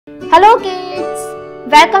Hello kids!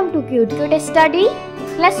 Welcome to Cute Study.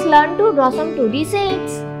 Let's learn to draw some 2D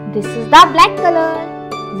shapes. This is the black color.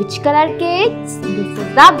 Which color, kids? This is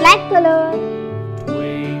the black color.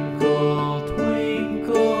 Twinkle,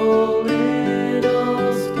 twinkle,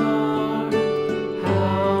 little star,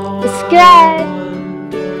 how Square. I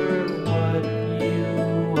wonder what you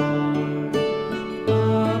are.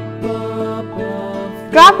 Up above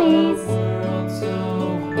Trapeze. the world so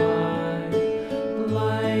high,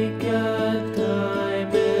 like a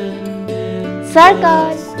diamond in Circle.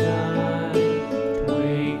 the sky.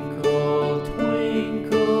 Twinkle,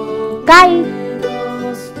 twinkle, Kite.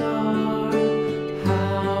 little star,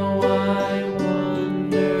 how I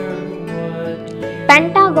wonder what you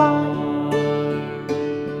Pentagon. are.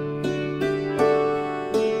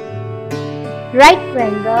 Right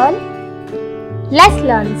triangle. Let's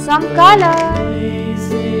learn some colors.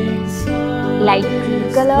 Blazing sun Light green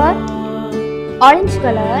is color, gone, orange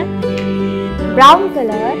color, need a brown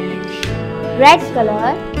color, big shine red color,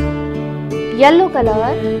 yellow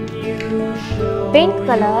color, when you show pink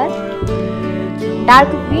color, little dark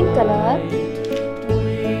green color,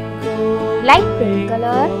 twinkle, light pink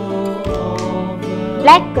color, all the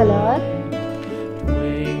black color,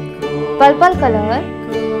 twinkle, purple color,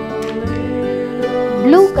 little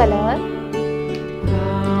blue color.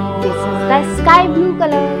 This is the sky blue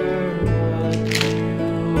color,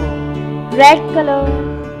 red color,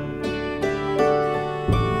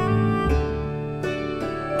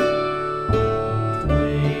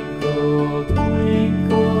 Twinkle,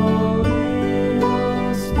 twinkle,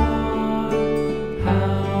 little star,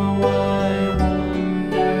 how I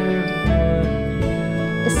wonder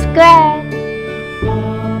what you square,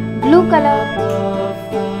 are. blue color, Above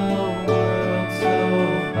the world so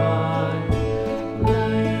high,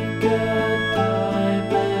 like a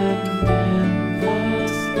diamond in the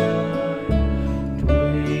sky.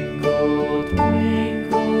 Twinkle,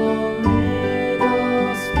 twinkle,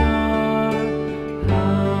 little star,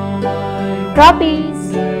 how I trapeze,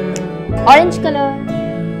 wonder orange color,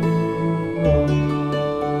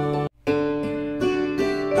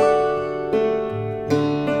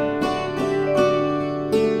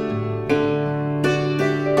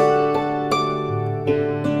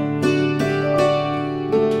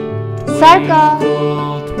 circle,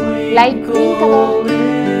 light green color,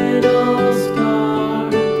 little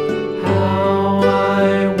star, how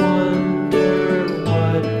I wonder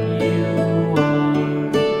what you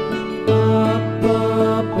are. Up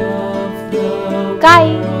above the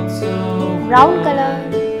kite, world so brown color,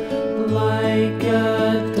 like a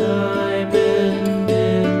diamond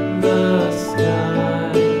in the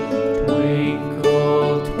sky.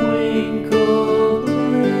 Twinkle, twinkle,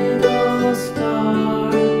 little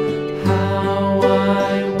star, how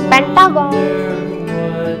I Pentagon, wonder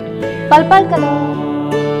what you purple color,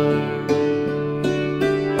 are.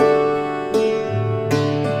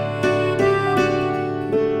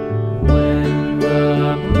 When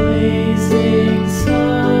the blazing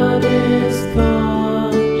sun is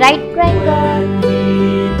gone, right triangle,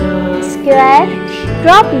 need a square, big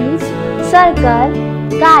trapeze, circle,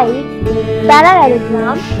 kite,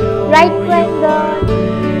 parallelogram, right triangle.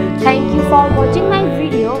 Thank you for watching my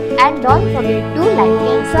video and don't forget to like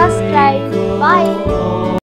and subscribe. Bye.